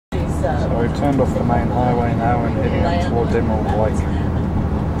So we've turned off the main highway now and heading up towards Emerald Lake.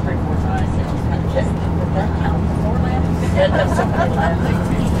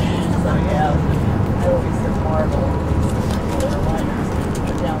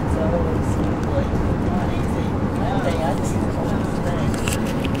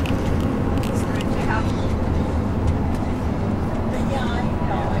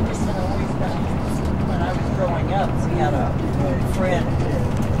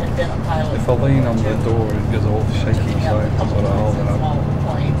 If I lean on the door, it gets all shaky, so I sort of hold it up.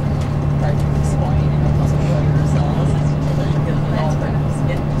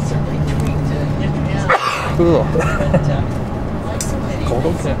 Cold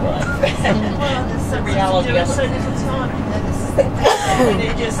on camera. That's the reality of it.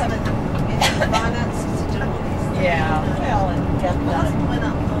 Yeah, well, and get that.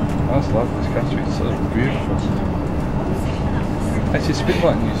 I just love this country, it's so beautiful. Actually, it's a bit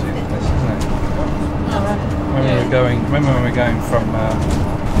like New Zealand, this, isn't it? When we were going, remember when we were going from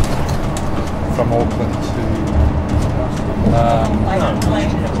Auckland to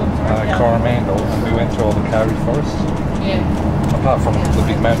Coromandel, and we went through all the kauri forests? Yeah. Apart from the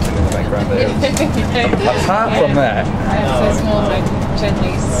big mountain in the background there. Apart from that. So it's more like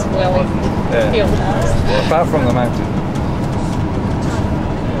gently swelling hill. Apart from the mountain.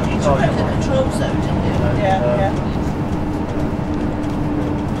 You took out the control zone, didn't you? Yeah, yeah.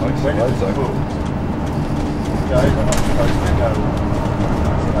 Nice, loads though. Go, we're not supposed to go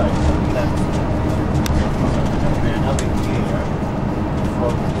today, so we left. There'll be another year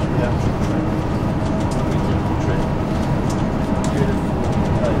from the actual trip. We did the trip. Beautiful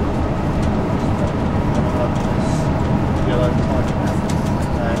day. This yellow pine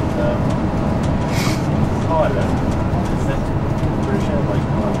and Thailand. British Airways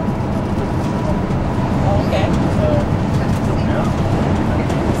pilot. Okay. Yeah.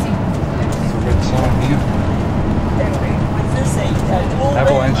 Red sign here. Was this a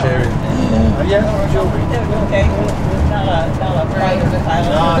Avalanche area. Yeah, jewelry. Okay. Not a private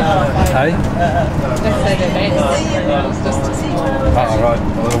pilot. Hey? Let's say the best. Just to see. Oh, right, a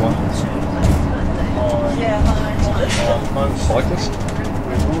little one. Yeah. Cyclist?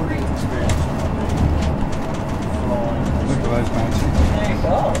 We've already experienced flying. Look at those mountains. There you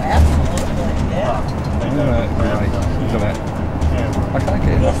go. Absolutely. Yeah. Look at that. I can't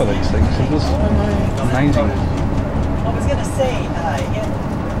get enough of these things. It was amazing. I was going to say, I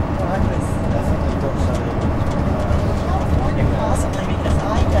was California possibly because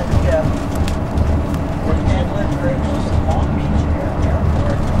I had lived very close to Long Beach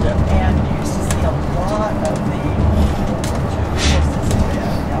Airport, and used to see a lot of the tourists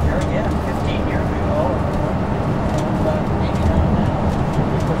 15 years ago, but maybe not now.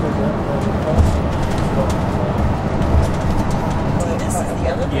 This is the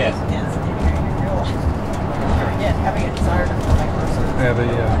other thing, is you realize again, having a desire to fly versus Yeah,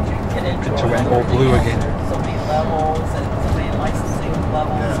 the picture went all blue again. So many levels and so many licensing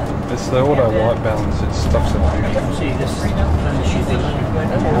levels. Yeah. It's the auto white balance, it stuffs it beautiful. See this?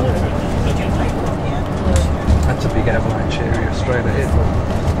 That's a big avalanche area straight ahead.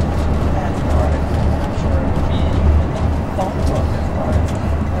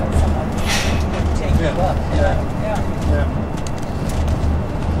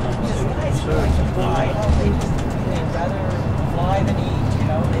 They'd rather fly than eat, you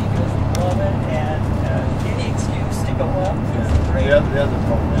know, they just love it, and any excuse to go up is great. The other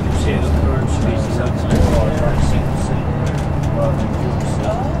problem is you see the bird species outside trying to see the sea rather than view the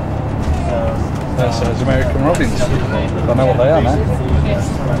sea. That's those American robins. I know what they are now. I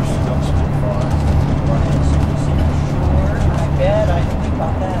bet, I think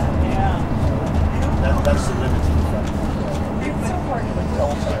about that, yeah. That's the limiting factor. It's so hard to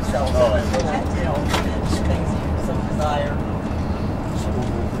indulge ourselves in that, you know, things you so desire.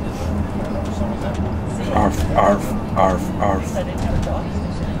 Arf, arf, arf, arf. I didn't have a dog.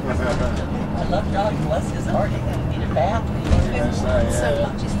 I love dogs, bless his heart, he didn't need a bath. So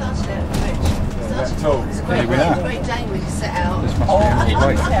much. It started out rich. That's tall. It's a Here we are. great day when you set out. This must be Oh, Emerald didn't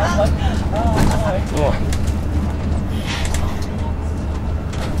Lake. have one. Oh, boy.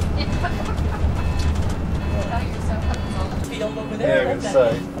 Oh, Field over there, Yeah, isn't so.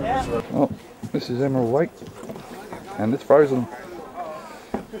 it? Yeah. oh, this is Emerald Lake, and it's frozen.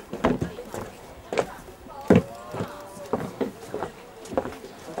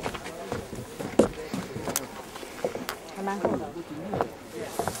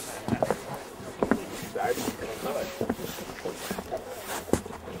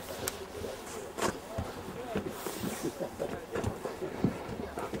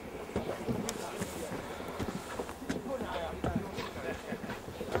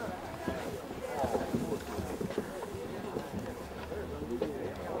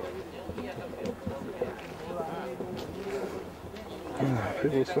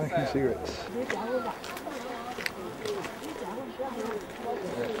 People smoking cigarettes.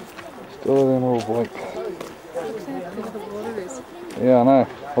 Still an Emerald Lake. Yeah, I know.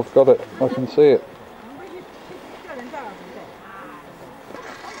 I've got it. I can see it.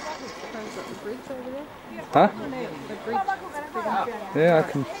 Huh? Yeah,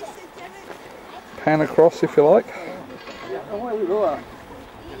 I can pan across if you like.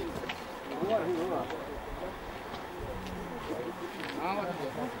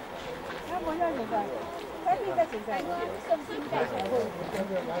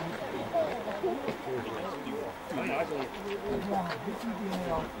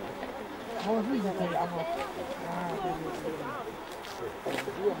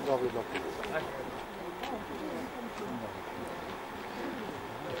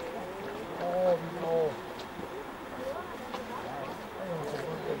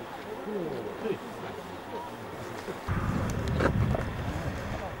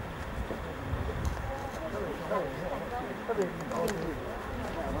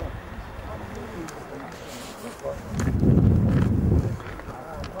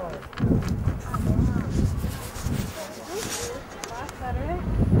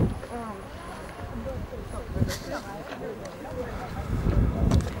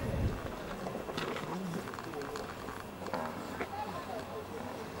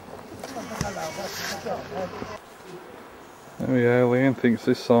 There we go, Leanne thinks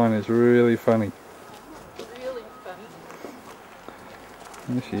this sign is really funny. Really funny.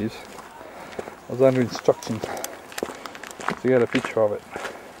 There she is. I was under instructions to get a picture of it,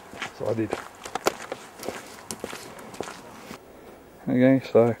 so I did. Okay,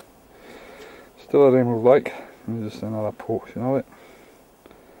 so still at Emerald Lake, and just another portion of it.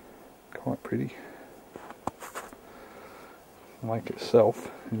 Quite pretty. The lake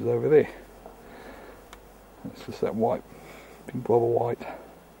itself is over there. It's just that white, big blob of white.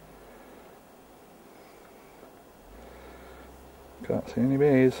 Can't see any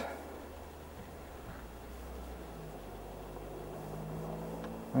bears.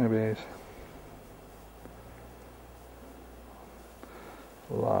 No bears.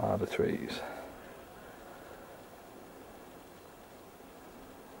 A lot of trees.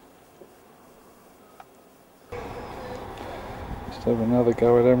 Just have another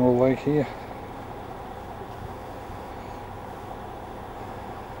go at Emerald Lake here.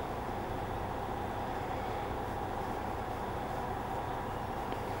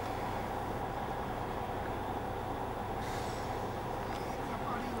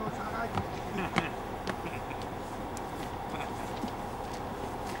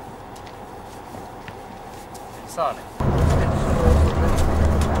 Sonic.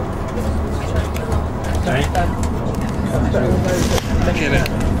 Get it. Get it.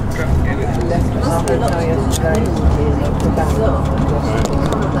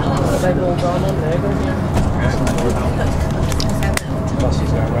 They've all gone on there,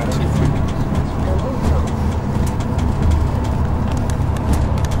 Buses going around too quick.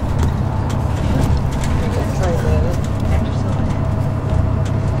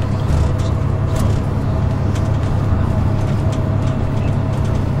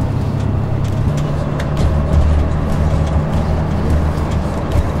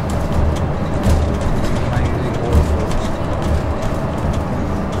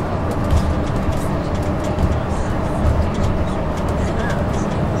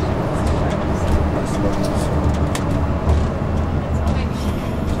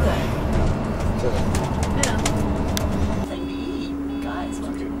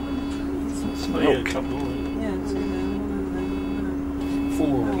 Yeah, a couple.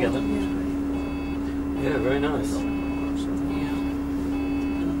 Four altogether. Yeah, very nice.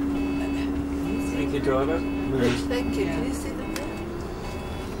 Thank you, driver. Thank you. Can you see them there?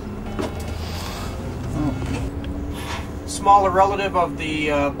 Smaller relative of the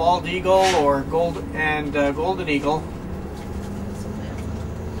bald eagle or golden eagle.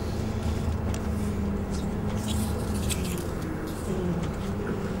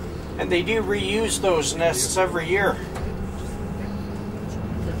 And they do reuse those nests every year.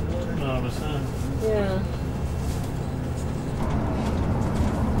 Marvelous, huh? Yeah.